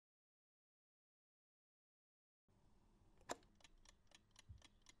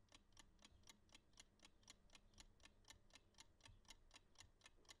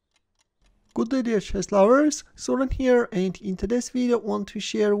Good day dear chess lovers, Soren here, and in today's video I want to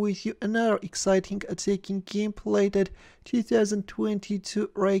share with you another exciting attacking game played at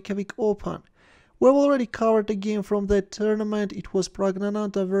 2022 Reykjavik Open. We've already covered a game from that tournament. It was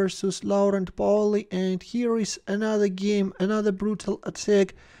Praggnanandhaa versus Laurent Pauli, and here is another game, another brutal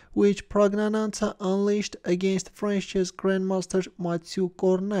attack which Praggnanandhaa unleashed against French chess grandmaster Matthieu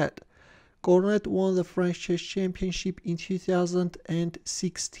Cornette. Cornette won the French chess championship in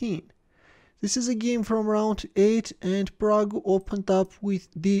 2016. This is a game from round 8 and Prague opened up with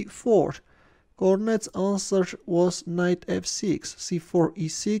d4. Cornette's answer was knight f6, c4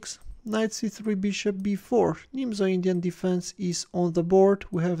 e6, knight c3 bishop b4. Nimzo-Indian defense is on the board.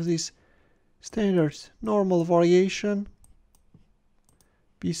 We have this standard normal variation,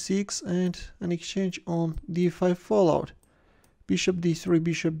 b6, and an exchange on d5 followed. Bishop d3,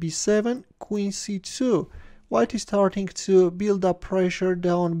 bishop b7, queen c2. White is starting to build up pressure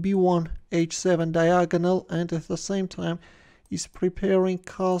down b1 h7 diagonal, and at the same time is preparing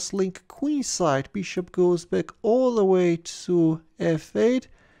castling queenside. Bishop goes back all the way to f8,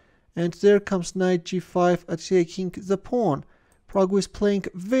 and there comes knight g5 attacking the pawn. Prague is playing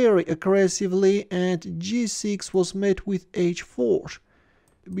very aggressively, and g6 was met with h4.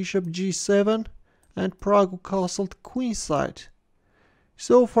 Bishop g7, and Prague castled queenside.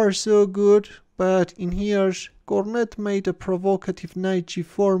 So far so good, but in here Cornette made a provocative knight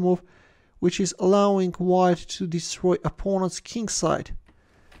g4 move, which is allowing white to destroy opponent's kingside.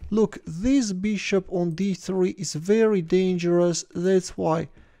 Look, this bishop on d3 is very dangerous. That's why,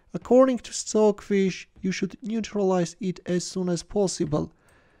 according to Stockfish, you should neutralize it as soon as possible.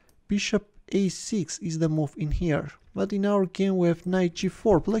 Bishop a6 is the move in here, but in our game we have knight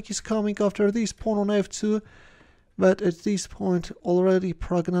g4. Black is coming after this pawn on f2, but at this point already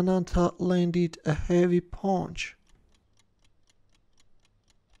Praggnanandhaa landed a heavy punch.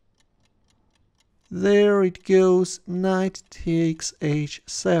 There it goes, knight takes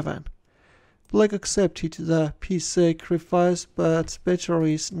h7. Black accepted the piece sacrifice, but better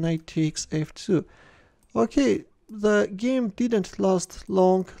is knight takes f2. Okay, the game didn't last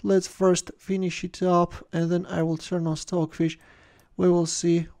long. Let's first finish it up and then I will turn on Stockfish. We will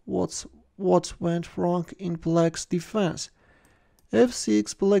see what went wrong in Black's defense.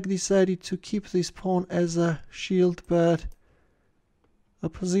 f6, Black decided to keep this pawn as a shield, but a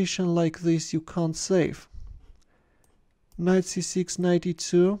position like this you can't save. Knight c6, knight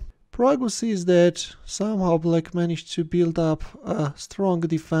e2. Prague sees that somehow Black managed to build up a strong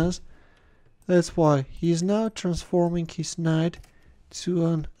defense. That's why he is now transforming his knight to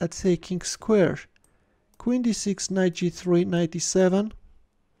an attacking square. Queen d6, knight g3, knight e7,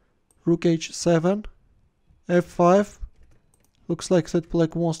 rook h7, f5. Looks like that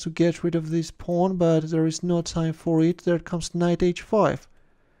Black wants to get rid of this pawn, but there is no time for it. There comes knight h5,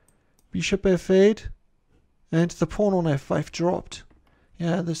 bishop f8, and the pawn on f5 dropped.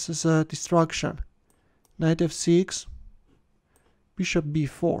 Yeah, this is a destruction. Knight f6, bishop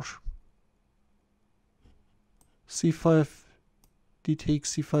b4, c5, d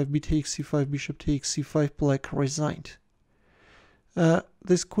takes c5, b takes c5, bishop takes c5. Black resigned.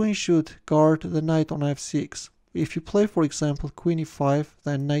 This queen should guard the knight on f6. If you play, for example, queen e5,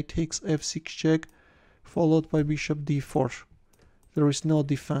 then knight takes f6 check, followed by bishop d4. There is no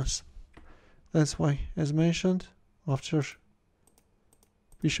defense. That's why, as mentioned, after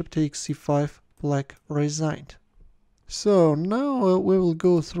bishop takes c5, Black resigned. So now we will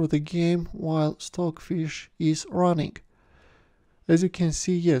go through the game while Stockfish is running. As you can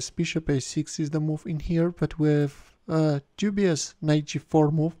see, yes, bishop a6 is the move in here, but we have a dubious knight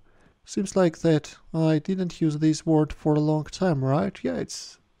g4 move. Seems like that I didn't use this word for a long time, right? Yeah,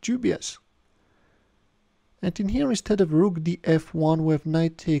 it's dubious. And in here, instead of rook df1, we have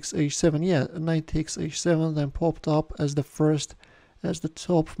knight takes h7. Yeah, knight takes h7 then popped up as the first, as the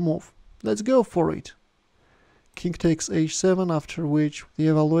top move. Let's go for it. King takes h7, after which the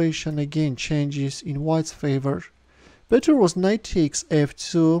evaluation again changes in white's favor. Better was knight takes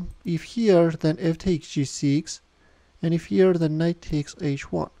f2. If here, then f takes g6. And if here, then knight takes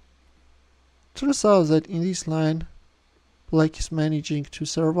h1. Turns out that in this line, Black is managing to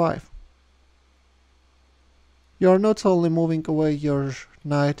survive. You are not only moving away your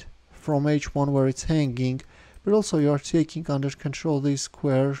knight from h1 where it's hanging, but also you are taking under control this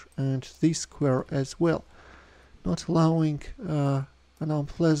square and this square as well, not allowing an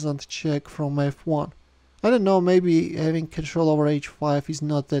unpleasant check from f1. I don't know, maybe having control over h5 is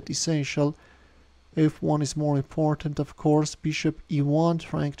not that essential. f1 is more important, of course. Bishop e1,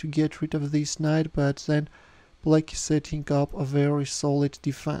 trying to get rid of this knight, but then Black is setting up a very solid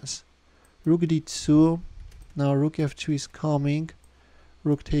defense. Rook d2, now rook f2 is coming.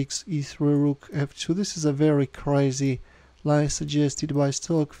 rook takes e3, rook f2. This is a very crazy line suggested by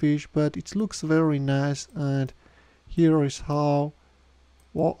Stockfish, but it looks very nice, and here is how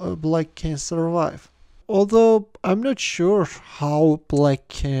black can survive. Although I'm not sure how black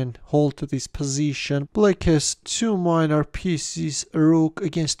can hold to this position. Black has two minor pieces, a rook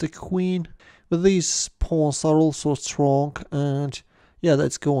against a queen, but these pawns are also strong, and yeah,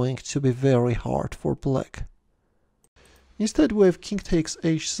 that's going to be very hard for black. Instead we have king takes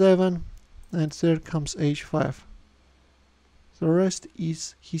h7, and there comes h5. The rest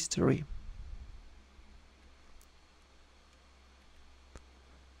is history.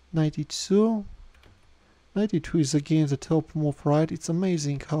 Knight e2. Knight e2 is again the top move, right? It's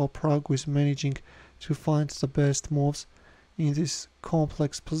amazing how Pragg is managing to find the best moves in these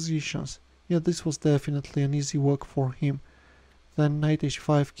complex positions. Yeah, this was definitely an easy work for him. Then knight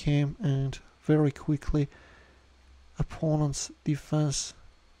h5 came, and very quickly opponent's defense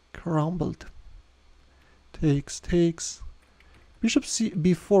crumbled. Takes. Bishop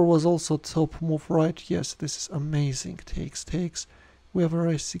b4 was also top move, right? Yes, this is amazing. Takes. We have a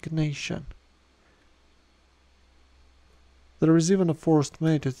resignation. There is even a forced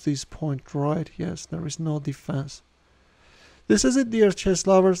mate at this point, right? Yes, there is no defense. This is it, dear chess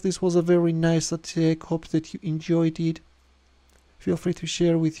lovers. This was a very nice attack. Hope that you enjoyed it. Feel free to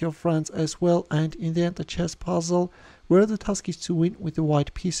share with your friends as well. And in the end, a chess puzzle where the task is to win with the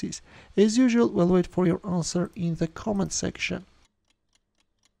white pieces. As usual, we'll wait for your answer in the comment section.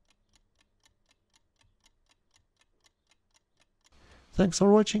 Thanks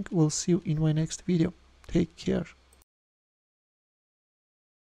for watching. We'll see you in my next video. Take care.